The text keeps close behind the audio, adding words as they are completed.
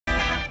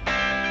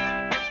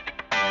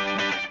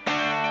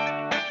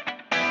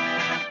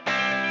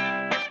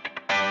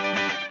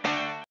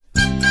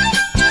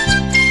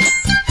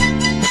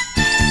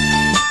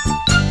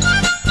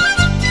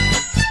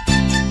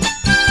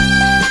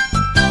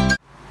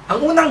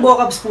Ang unang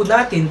vocabs po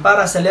natin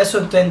para sa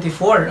lesson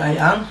 24 ay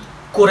ang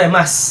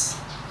kuremas.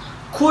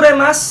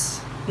 Kuremas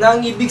na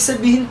ang ibig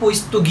sabihin po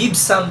is to give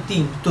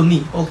something to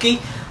me.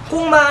 Okay?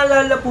 Kung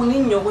maalala po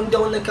ninyo, kung di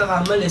ako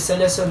nagkakamali sa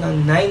lesson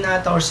ng 9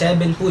 ata or 7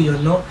 po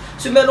yun, no?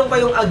 So meron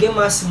kayong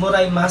agemas,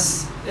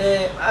 moraimas,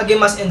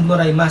 agemas and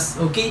moraimas.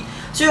 Okay?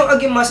 So yung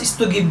agemas is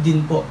to give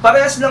din po.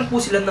 Parehas lang po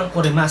sila ng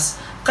kuremas.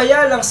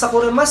 Kaya lang sa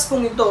kuremas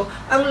pong ito,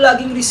 ang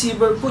laging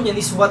receiver po niyan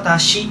is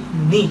watashi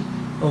ni.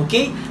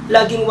 Okay?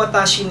 Laging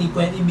watashi ni po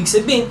yan. Ibig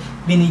sabihin,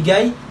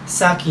 binigay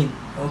sa akin.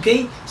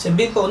 Okay?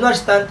 Sabihin po, unwari,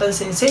 Tantan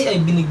Sensei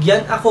ay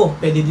binigyan ako.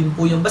 Pwede din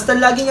po yun. Basta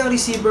laging ang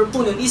receiver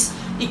po nun is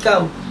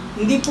ikaw.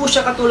 Hindi po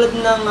siya katulad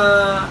ng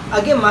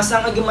agemas.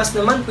 Ang agemas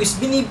naman po is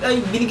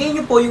binigay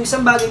nyo po yung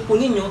isang bagay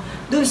po ninyo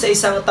dun sa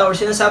isang tao.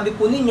 Sinasabi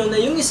po ninyo na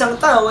yung isang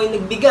tao ay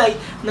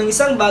nagbigay ng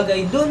isang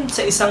bagay dun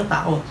sa isang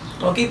tao.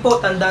 Okay po,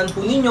 tandaan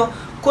po ninyo,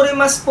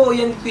 kuremas po,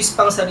 yan po is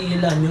pang sarili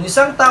lang. Yung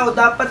isang tao,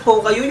 dapat po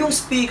kayo yung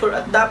speaker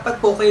at dapat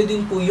po kayo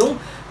din po yung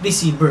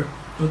receiver.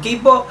 Okay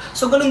po?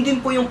 So, ganun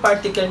din po yung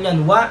particle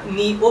niyan. Wa,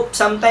 ni, o,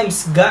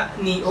 sometimes ga,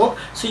 ni, o.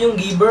 So, yung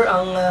giver,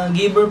 ang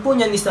giver po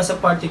niyan is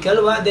nasa particle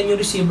wa, then yung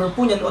receiver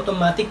po niyan,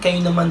 automatic, kayo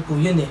naman po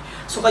yun eh.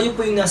 So, kayo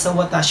po yung nasa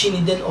watashi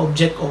ni, then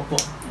object o po.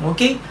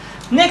 Okay?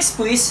 Next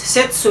po is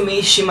setsume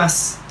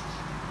shimasu.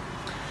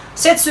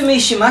 Setsume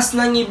shimasu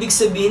nang ibig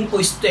sabihin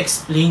po is to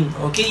explain.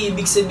 Okay?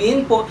 Ibig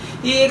sabihin po,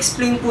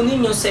 i-explain po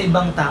ninyo sa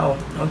ibang tao.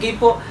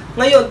 Okay po?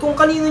 Ngayon, kung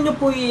kanino nyo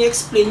po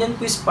i-explain, yan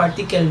po is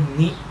particle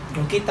ni.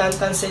 Okay?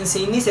 Tantan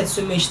Sensei ni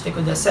setsume shite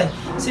kudasai.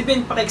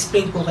 Sabihin,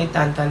 paka-explain po kay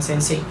Tantan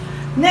Sensei.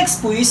 Next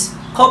po is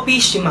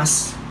copy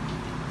shimasu.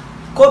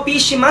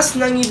 Copy shimasu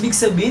nang ibig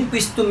sabihin po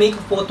is to make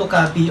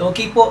photocopy.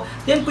 Okay po?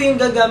 Yan po yung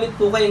gagamit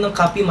po kayo ng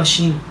copy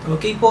machine.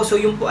 Okay po? So,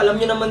 yung po, alam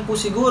nyo naman po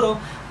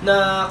siguro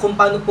na kung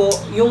paano po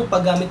yung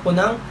paggamit po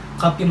ng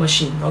copy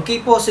machine.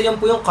 Okay po? So, yan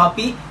po yung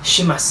copy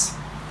shimasu.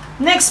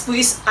 Next po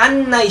is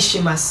annai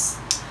shimasu.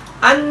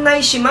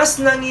 Annai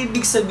shimasu nang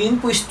ibig sabihin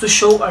po is to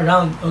show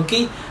around.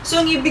 Okay? So,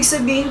 yung ibig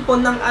sabihin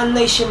po ng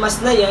annai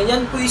shimasu na yan,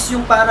 yan po is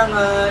yung parang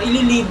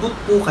ililibot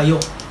po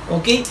kayo.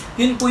 Okay?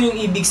 Yun po yung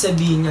ibig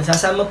sabihin niya.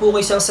 Sasama po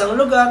kayo sa isang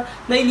lugar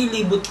na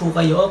ililibot po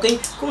kayo.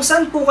 Okay? Kung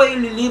saan po kayo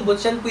ililibot,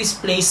 yan po is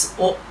place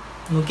o.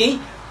 Okay?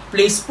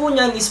 Place po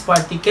niyan is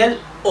particle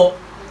o.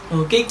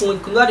 Okay? Kung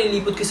kunwari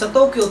ilibot kayo sa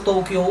Tokyo,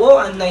 Tokyo o,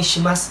 annai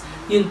shimasu.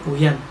 Yun po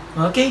yan.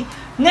 Okay?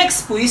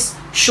 Next po is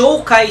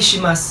shoukai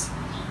shimasu.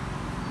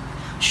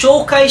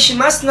 Shoukai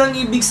shimasu nang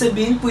ibig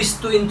sabihin po is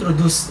to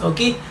introduce.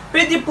 Okay?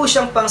 Pwede po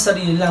siyang pang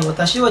sarili lang.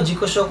 Watashi wa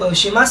jiko shoukai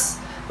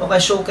shimasu. Okay,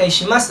 shoukai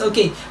shimasu.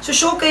 Okay. So,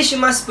 shoukai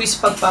shimasu po is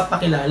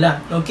pagpapakilala.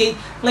 Okay?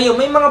 Ngayon,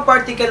 may mga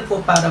particle po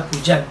para po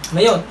dyan.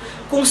 Ngayon,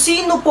 kung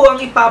sino po ang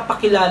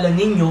ipapakilala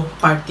ninyo,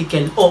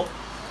 particle o.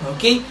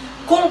 Okay?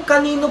 Kung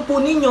kanino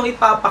po ninyo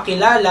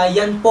ipapakilala,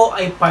 yan po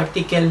ay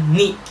particle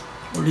ni.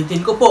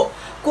 Ulitin ko po.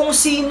 Kung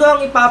sino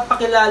ang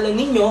ipapakilala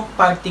ninyo,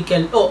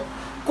 particle o.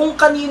 Kung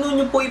kanino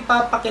nyo po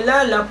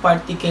ipapakilala,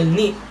 particle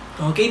ni.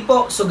 Okay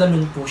po, so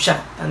ganun po siya.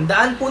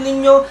 Tandaan po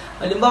ninyo,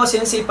 halimbawa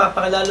sensei,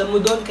 papakilala mo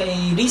doon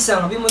kay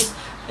Risang, sabi mo,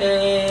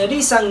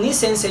 Risang ni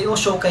sensei o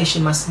shoukai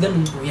shimasu,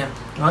 ganun po yan.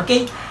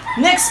 Okay?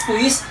 Next po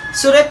is,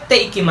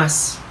 surette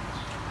ikimasu.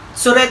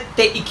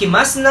 Surette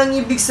ikimasu nang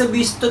ibig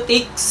sabihin to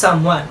take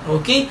someone.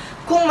 Okay?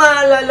 Kung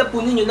maalala po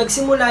ninyo,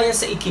 nagsimula yan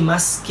sa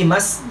ikimas,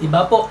 kimas, di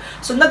ba po?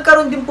 So,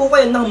 nagkaroon din po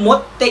kayo ng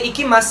motte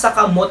ikimas,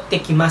 saka motte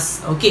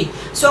kimas. Okay?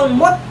 So, ang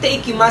motte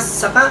ikimas,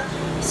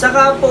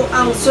 saka po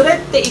ang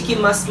surette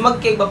ikimas,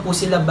 magkaiba po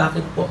sila.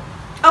 Bakit po?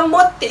 Ang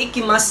motte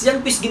ikimas, yan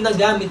po is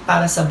ginagamit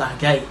para sa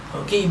bagay.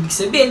 Okay? Ibig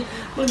sabihin,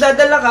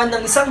 magdadala ka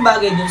ng isang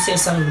bagay dun sa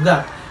isang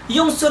lugar.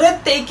 Yung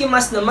surette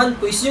ikimas naman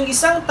po is yung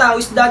isang tao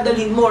is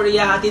dadalhin mo or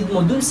ihahatid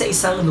mo dun sa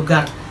isang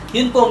lugar.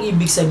 Yun po ang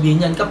ibig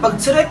sabihin yan.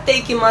 Kapag surette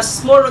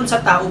ikimas, more on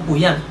sa tao po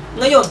yan.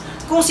 Ngayon,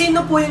 kung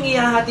sino po yung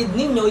ihahatid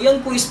ninyo,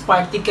 yan po is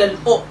particle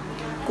o.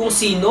 Kung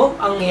sino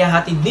ang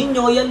ihahatid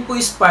ninyo, yan po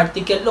is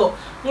particle o.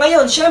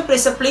 Ngayon, syempre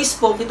sa place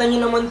po, kita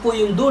nyo naman po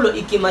yung dulo,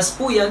 ikimas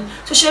po yan.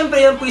 So, syempre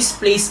yan po is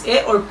place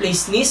e or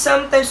place ni.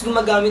 Sometimes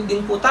gumagamit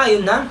din po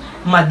tayo ng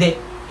made.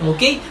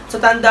 Okay?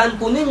 So, tandaan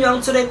po ninyo, ang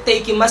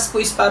surette ikimas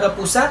po is para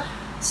po sa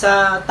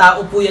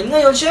tao po yan.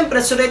 Ngayon, syempre,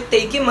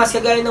 surette ikimas,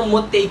 kagaya ng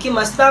motte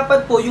ikimas,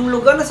 dapat po yung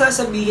lugar na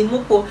sasabihin mo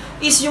po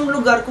is yung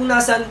lugar kung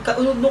nasaan ka,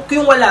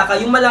 yung wala ka,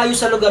 yung malayo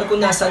sa lugar kung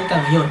nasaan ka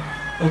ngayon.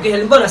 Okay,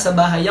 halimbawa, nasa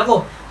bahay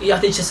ako,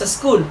 iatid siya sa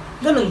school.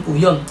 Ganun po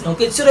yun.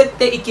 Okay,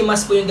 surette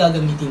ikimas po yung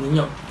gagamitin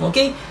ninyo.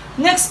 Okay,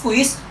 next po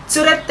is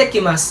surette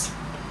ikimasu.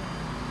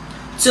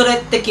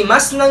 Surette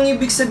ikimasu nang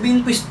ibig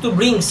sabihin po is to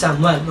bring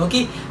someone.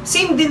 Okay,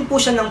 same din po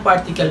siya ng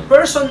particle.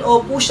 Person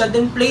o po siya,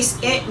 then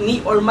place e, ni,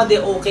 or made,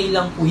 okay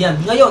lang po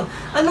yan. Ngayon,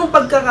 anong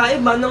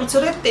pagkakaiba ng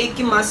surette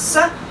ikimasu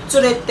sa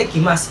surette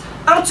ikimasu?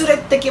 Ang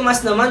surette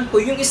ikimasu naman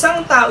po, yung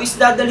isang tao is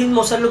dadalhin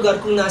mo sa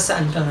lugar kung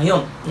nasaan ka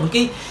ngayon.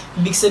 Okay?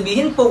 Ibig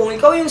sabihin po, kung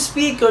ikaw yung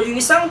speaker,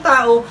 yung isang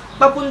tao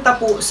papunta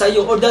po sa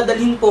iyo or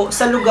dadalhin po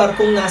sa lugar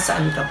kung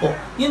nasaan ka po.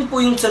 Yun po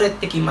yung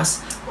surette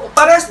ikimasu.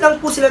 Parehas lang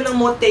po sila ng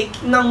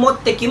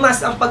motte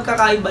ikimasu. Ang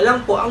pagkakaiba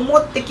lang po, ang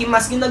motte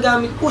ikimasu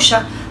ginagamit po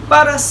siya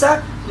para sa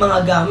mga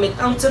gamit.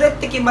 Ang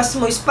tsurete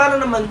ikimasu mo is para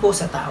naman po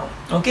sa tao.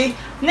 Okay?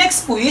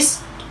 Next po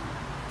is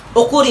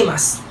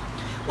okurimasu.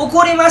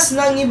 Okurimasu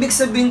na ang ibig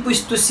sabihin po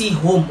is to see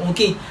home.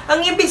 Okay?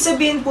 Ang ibig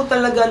sabihin po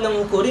talaga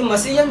ng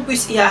okurimasu, iyan po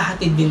is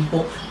ihahatid din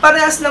po.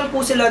 Parehas lang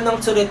po sila ng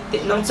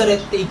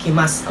tsurete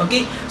ikimasu.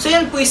 Okay? So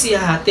yan po is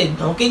ihahatid.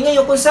 Okay?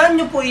 Ngayon, kung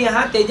saan nyo po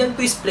ihahatid, yan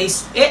po is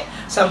place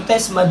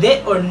sometimes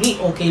made or ni,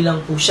 okay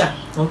lang po siya.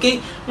 Okay?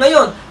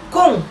 Ngayon,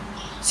 kung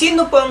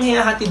sino po ang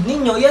ihahatid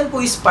ninyo, yan po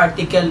is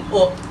particle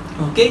o.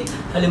 Okay?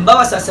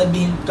 Halimbawa,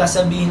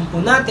 sasabihin po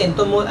natin,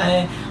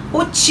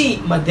 uchi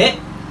made,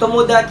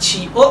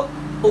 tomodachi o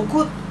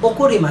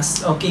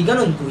okurimasu. Okay,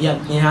 ganun po yan.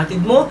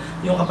 Ihatid mo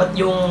yung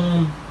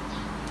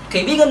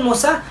kaibigan mo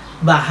sa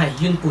bahay.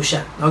 Yun po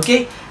siya.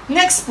 Okay?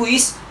 Next po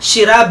is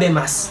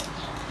shirabemasu.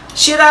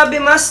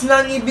 Shirabemasu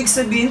na ang ibig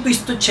sabihin po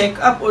is to check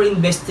up or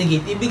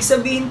investigate. Ibig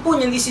sabihin po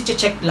niyan is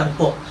i-check lang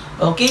po.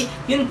 Okay?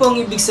 Yun po ang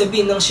ibig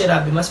sabihin ng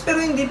shirabemasu. Pero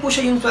hindi po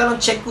siya yung parang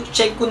check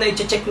ko na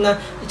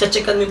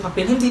i-checkan mo yung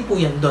papel. Hindi po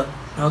yan doon.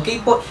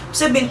 Okay po?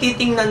 Sabihin,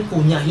 titingnan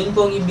po niya. Yun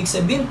po ang ibig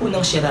sabihin po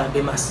ng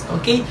shirabemasu.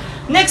 Okay?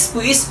 Next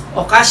po is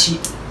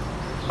okashi.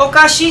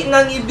 Okashi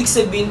na ang ibig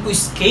sabihin po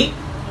is cake,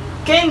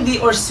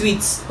 candy, or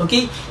sweets.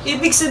 Okay?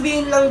 Ibig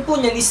sabihin lang po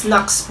niyan is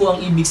snacks po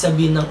ang ibig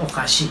sabihin ng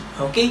okashi.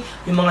 Okay?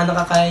 Yung mga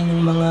nakakain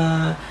yung mga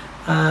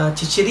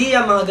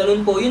chichiriya, mga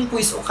ganun po. Yun po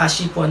is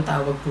okashi po ang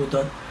tawag po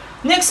doon.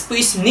 Next po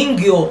is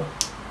ningyo.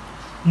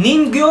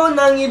 Ningyo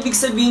na ang ibig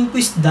sabihin po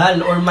is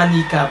doll or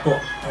manika po.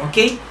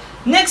 Okay?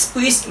 Next po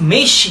is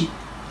meishi.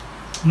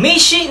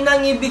 Meishi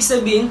na ang ibig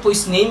sabihin po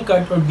is name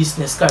card or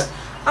business card.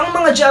 Ang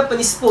mga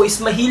Japanese po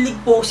is mahilig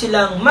po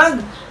silang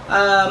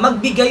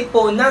magbigay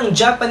po ng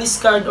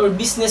Japanese card or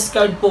business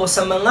card po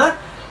sa mga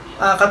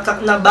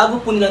na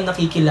bago po nila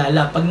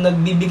nakikilala. Pag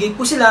nagbibigay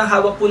po sila,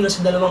 hawak po nila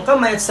sa dalawang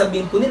kamay at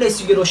sabihin po nila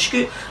is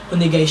yoroshiku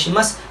onegai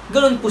shimasu.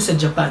 Ganun po sa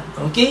Japan.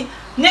 Okay?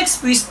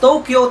 Next po is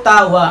Tokyo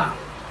Tower.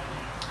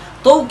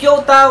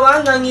 Tokyo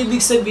Tower na ang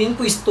ibig sabihin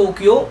po is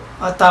Tokyo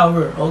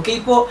Tower.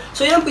 Okay po?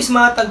 So yan po is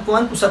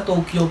matagpuan po sa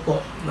Tokyo po.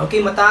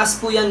 Okay? Mataas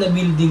po yan na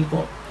building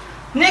po.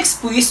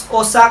 Next po is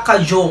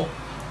Osaka-jo.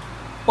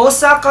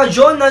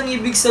 Osaka-jo na ang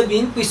ibig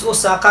sabihin po is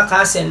Osaka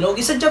Castle.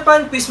 Okay? Sa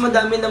Japan po is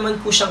madami naman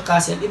po siyang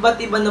castle.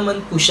 Iba't iba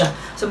naman po siya.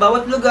 Sa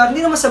bawat lugar,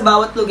 hindi naman sa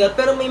bawat lugar,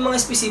 pero may mga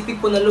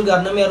specific po na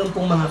lugar na meron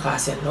pong mga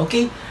castle.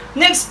 Okay?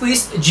 Next po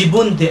is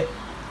Jibunde.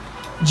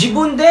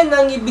 Jibunde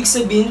na ang ibig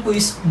sabihin po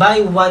is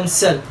by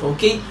oneself.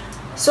 Okay?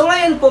 So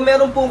ngayon po,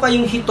 meron po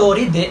kayong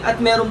hitoride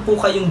at meron po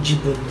kayong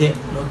jibunde.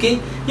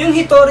 Okay? Yung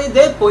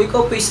hitoride po,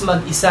 ikaw po is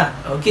mag-isa.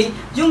 Okay?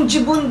 Yung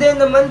jibunde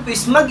naman po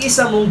is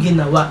mag-isa mong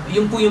ginawa.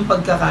 Yun po yung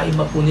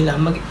pagkakaiba po nila.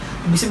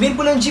 Ibig sabihin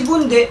po ng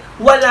jibunde,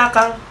 wala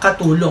kang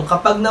katulong.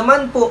 Kapag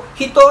naman po,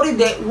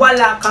 hitoride,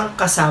 wala kang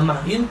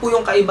kasama. Yun po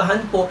yung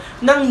kaibahan po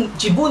ng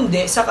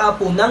jibunde saka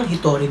po ng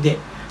hitoride.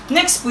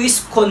 Next po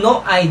is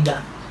kono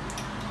aida.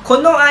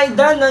 Kono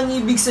aida nang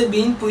ibig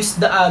sabihin po is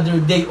the other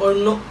day or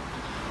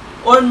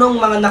nung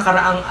mga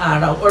nakaraang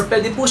araw or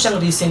pwede po siyang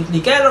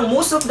recently. Kaya lang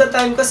most of the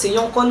time kasi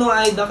yung kono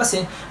aida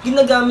kasi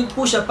ginagamit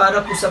po siya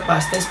para po sa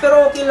past tense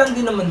pero okay lang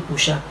din naman po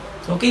siya.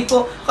 Okay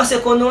po? Kasi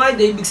kono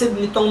aida ibig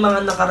sabihin nitong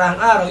mga nakaraang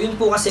araw. Yun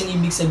po kasi ang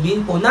ibig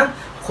sabihin po ng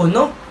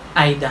kono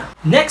aida.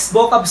 Next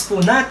vocabs po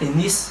natin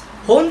is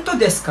honto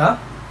desu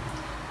ka?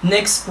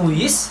 Next po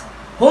is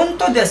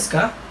honto desu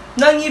ka?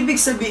 Na ang ibig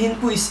sabihin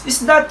po is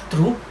that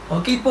true?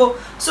 Okay po?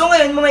 So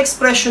ngayon mga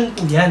expression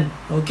po yan.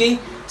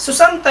 Okay? So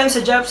sometimes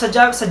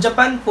sa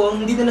Japan po,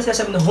 hindi na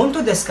nasasabi na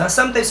honto desu ka?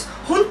 Sometimes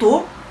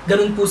honto,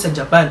 ganun po sa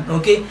Japan.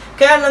 Okay?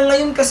 Kaya lang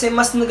ngayon kasi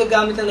mas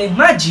nagagamit na yung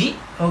maji,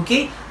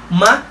 okay?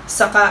 Ma,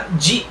 saka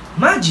ji.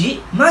 Maji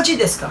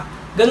desu ka?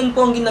 Ganun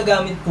po ang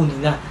ginagamit po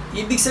nila.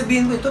 Ibig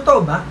sabihin po,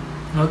 totoo ba?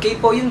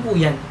 Okay po, yun po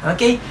yan.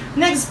 Okay?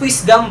 Next po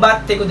is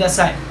gambatte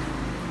kudasai.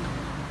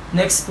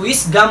 Next po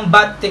is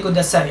gambatte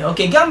kudasai.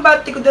 Okay,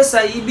 gambatte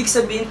kudasai, ibig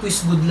sabihin po is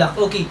good luck.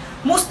 Okay,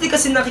 mostly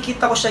kasi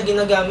nakikita ko siya,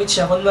 ginagamit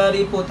siya.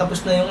 Kunwari po, tapos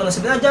na yung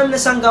sabihin, dyan na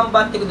siyang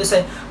gambatte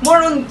kudasai.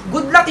 More on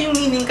good luck yung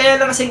meaning, kaya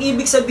lang kasi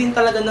ibig sabihin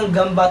talaga ng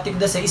gambatte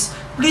kudasai is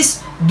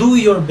please do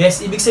your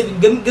best. Ibig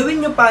sabihin,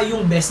 gawin nyo pa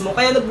yung best mo.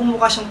 Kaya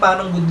nagbumuka siyang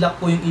parang good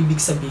luck po yung ibig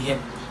sabihin.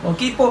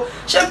 Okay po.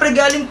 Siyempre,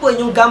 galing po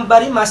yung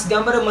gambarimasu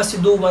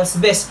do one's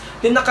best.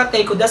 Yung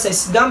nakate kudasai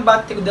is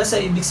gambatte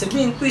kudasai, ibig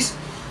sabihin po is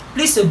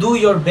please do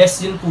your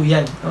best, yun po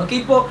yan.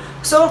 Okay po?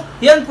 So,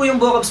 yan po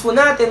yung vocabs po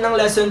natin ng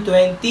lesson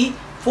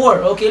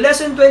 24. Okay,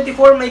 lesson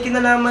 24 may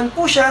kinalaman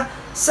po siya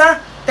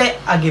sa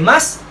te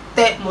agemas,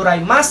 te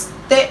moraimas,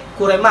 te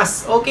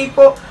kuremas. Okay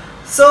po?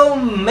 So,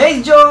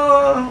 medyo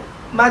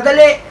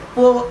madali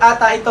po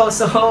ata ito.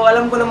 So,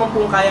 alam ko naman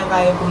po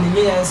kayang-kaya po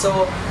ninyo yan.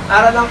 So,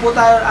 aral lang po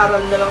tayo,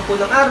 aral na lang po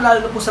ng aral,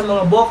 lalo po sa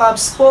mga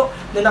vocabs po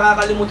na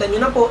nakakalimutan nyo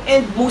na po.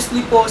 And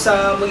mostly po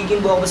sa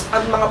magiging vocabs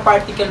at mga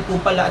particle po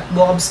pala at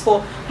vocabs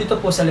po dito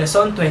po sa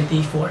lesson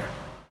 24.